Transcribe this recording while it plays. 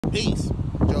Peace,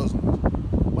 Joseph.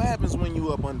 What happens when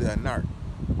you up under a narc?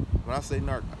 When I say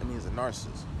narc, I mean it's a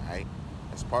narcissist, right?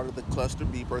 That's part of the cluster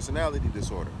B personality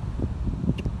disorder.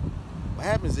 What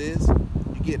happens is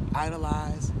you get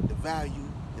idolized, devalued,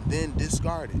 and then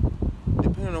discarded,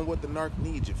 depending on what the narc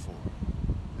needs you for.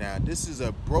 Now, this is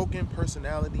a broken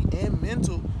personality and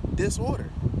mental disorder.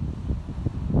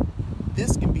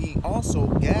 This can be also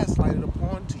gaslighted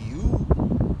upon to you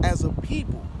as a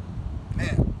people.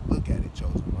 Now, look at it,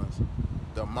 chosen ones.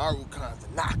 The Marukans, the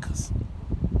knockers.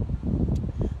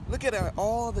 Look at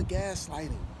all the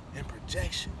gaslighting and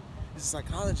projection. This is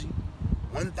psychology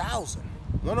 1000.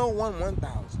 101,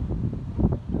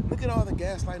 1000. Look at all the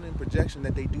gaslighting and projection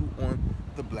that they do on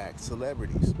the black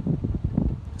celebrities.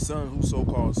 Some who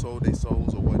so-called sold their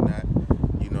souls or whatnot,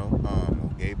 or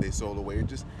gave their soul away, or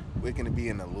just it can be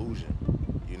an illusion,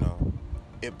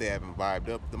 if they haven't vibed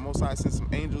up. The Most High sent some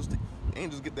angels. The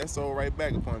angels get that soul right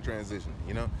back upon transition,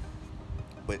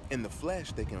 But in the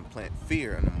flesh, they can plant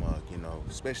fear in the mug,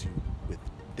 especially with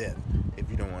death, if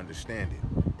you don't understand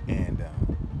it. And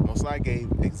Most High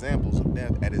gave examples of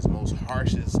death at its most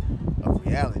harshest of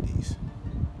realities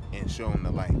and showing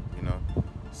the light,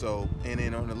 So, and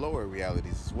then on the lower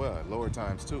realities as well, lower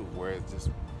times too, where it's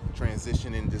just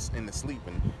transitioning just into sleep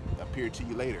and appear to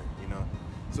you later,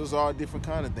 So it's all different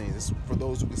kind of things. It's for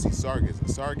those who can see Sargis. And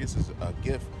Sargis is a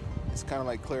gift. It's kind of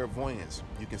like clairvoyance.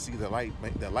 You can see the light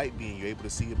being, you're able to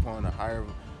see upon a higher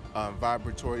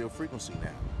vibratorial frequency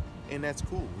now. And that's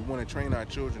cool. We want to train our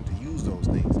children to use those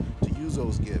things, to use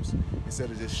those gifts, instead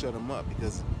of just shut them up.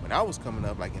 Because when I was coming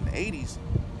up, like in the 80s,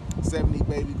 70s,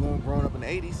 baby, growing up in the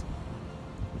 80s,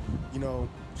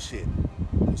 shit,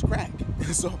 it was crack.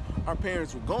 So our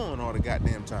parents were gone all the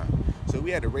goddamn time. So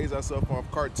we had to raise ourselves off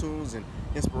cartoons and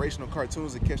inspirational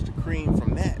cartoons and catch the cream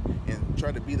from that and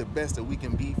try to be the best that we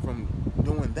can be from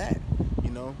doing that,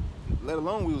 Let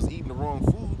alone we was eating the wrong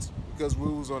foods because we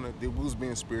was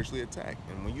being spiritually attacked.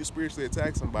 And when you spiritually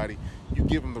attack somebody, you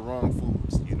give them the wrong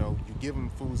foods, you give them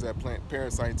foods that plant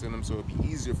parasites in them, so it'd be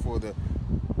easier for the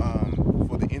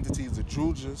entities, the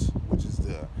Drujas, which is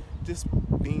the just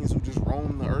beings who just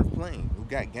roam the earth plane, who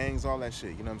got gangs, all that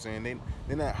shit. You know what I'm saying?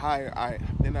 They're not higher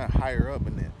up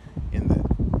in the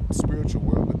spiritual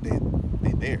world, but they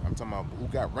there. I'm talking about who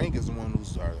got rank is the one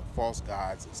who's are the false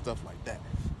gods and stuff like that,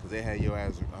 because they had your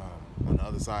ass on the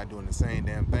other side doing the same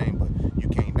damn thing, but you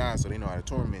can't die, so they know how to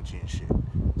torment you and shit.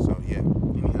 So yeah,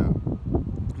 anyhow,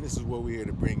 this is what we're here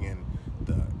to bring in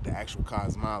the actual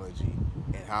cosmology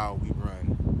and how we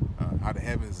run, how the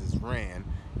heavens is ran,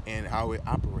 and how it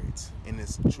operates in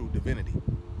this true divinity.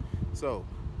 So,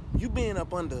 you being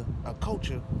up under a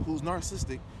culture who's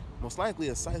narcissistic, most likely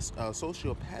a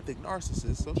sociopathic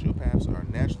narcissist. Sociopaths are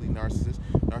naturally narcissists.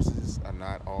 Narcissists are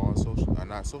not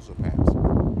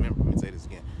sociopaths. Remember, let me say this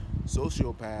again.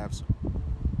 Sociopaths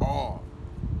all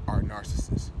are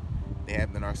narcissists. They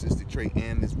have the narcissistic trait,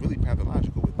 and it's really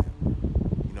pathological with them.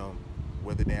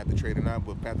 Whether they have the trait or not,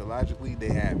 but pathologically they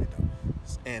have it.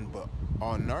 But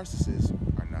all narcissists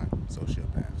are not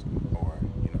sociopaths or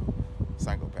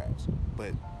psychopaths.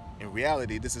 But in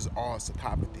reality, this is all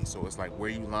psychopathy. So it's like where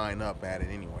you line up at it,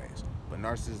 anyways. But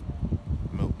narcissists,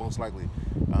 most likely,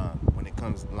 when it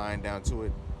comes lying down to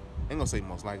it, I ain't gonna say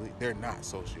most likely, they're not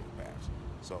sociopaths.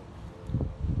 So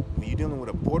when you're dealing with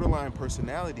a borderline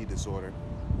personality disorder,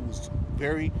 who's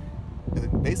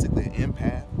basically an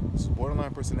empath. So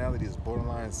borderline personality is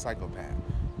borderline psychopath.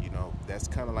 That's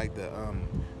kind of like the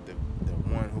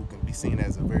one who can be seen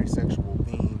as a very sexual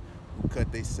being, who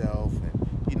cut themselves and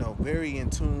very in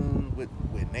tune with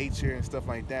nature and stuff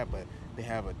like that, but they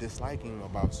have a disliking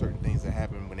about certain things that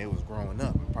happened when they was growing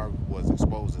up and probably was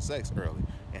exposed to sex early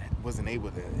and wasn't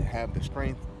able to have the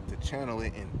strength to channel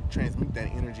it and transmute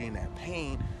that energy and that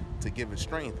pain to give it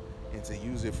strength and to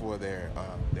use it for their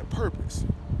purpose.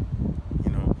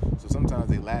 So sometimes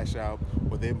they lash out,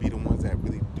 or they'll be the ones that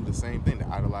really do the same thing, to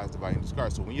idolize, divide, and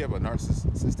discard. So when you have a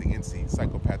narcissistic entity,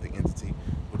 psychopathic entity,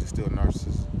 which is still a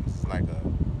narcissist, it's like a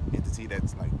entity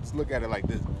that's like, just look at it like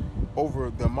this. Over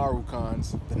the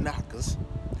Marukans, the knockers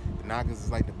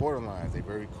is like the borderlines. They're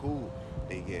very cool.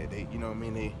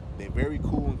 They're very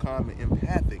cool and calm and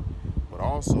empathic, but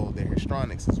also they're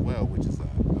histrionics as well, which is a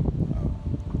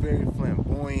very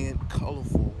flamboyant,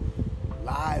 colorful,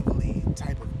 lively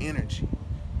type of energy.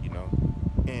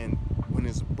 And when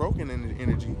it's broken in the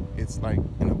energy, it's like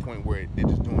in a point where they're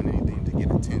just doing anything to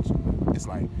get attention. It's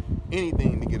like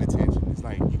anything to get attention. It's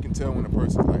like you can tell when a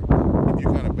person's like, if you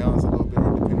kind of balance a little bit,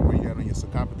 or depending where you're at on your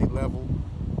psychopathy level,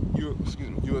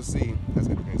 you'll see. That's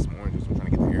gonna drink some oranges. I'm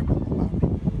trying to get the air bubble out of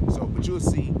me. So, but you'll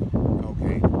see,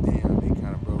 okay, damn, they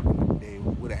kind of broke. They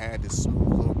would have had this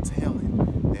smooth little tailing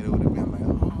that it would have been like,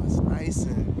 oh,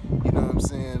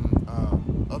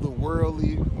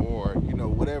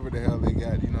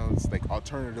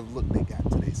 alternative look they got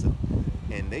to themselves,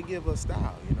 and they give us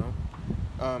style, you know.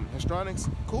 Histronics,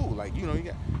 cool. Like, you know,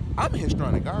 I'm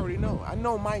histrionic. I already know. I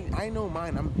know mine.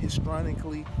 I'm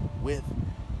histronically with,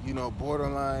 you know,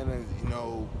 borderline, and you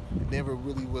know, never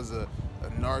really was a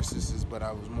narcissist, but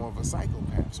I was more of a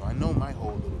psychopath. So I know my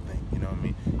whole little thing. You know what I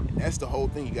mean? And that's the whole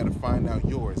thing. You got to find out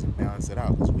yours and balance it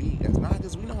out. Because we, as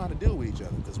Nagas, we know how to deal with each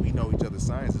other. Because we know each other's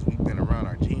sciences. We've been around.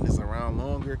 Our gene is around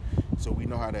longer, so we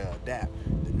know how to adapt.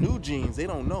 The new genes, they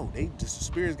don't know. They just, the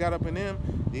spirits got up in them.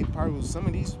 They probably was, some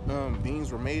of these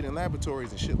beings were made in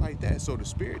laboratories and shit like that. So the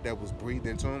spirit that was breathed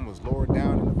into them was lowered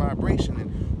down in the vibration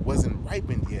and wasn't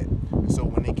ripened yet. And so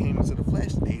when they came into the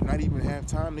flesh, they not even have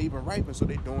time to even ripen. So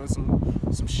they're doing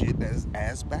some shit that's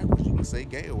ass backwards. You can say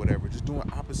gay or whatever, just doing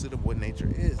opposite of what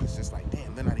nature is. It's just like,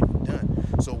 damn, they're not even done.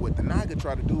 So what the Naga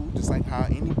try to do, just like how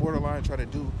any borderline try to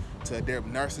do to their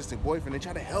narcissistic boyfriend, they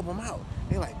try to help them out.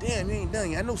 They're like, damn, you ain't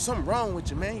done yet. I know something wrong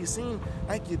with you, man. You seem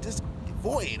like you're just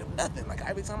void of nothing. Like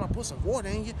every time I put some water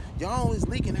in you, you're always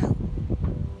leaking out.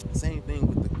 Same thing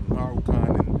with the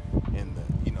Marukan and the,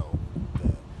 you know,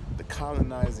 the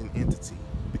colonizing entity,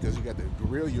 because you got the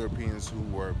real Europeans who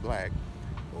were black,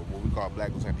 or what we call black,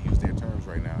 we'll have to use their terms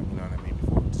right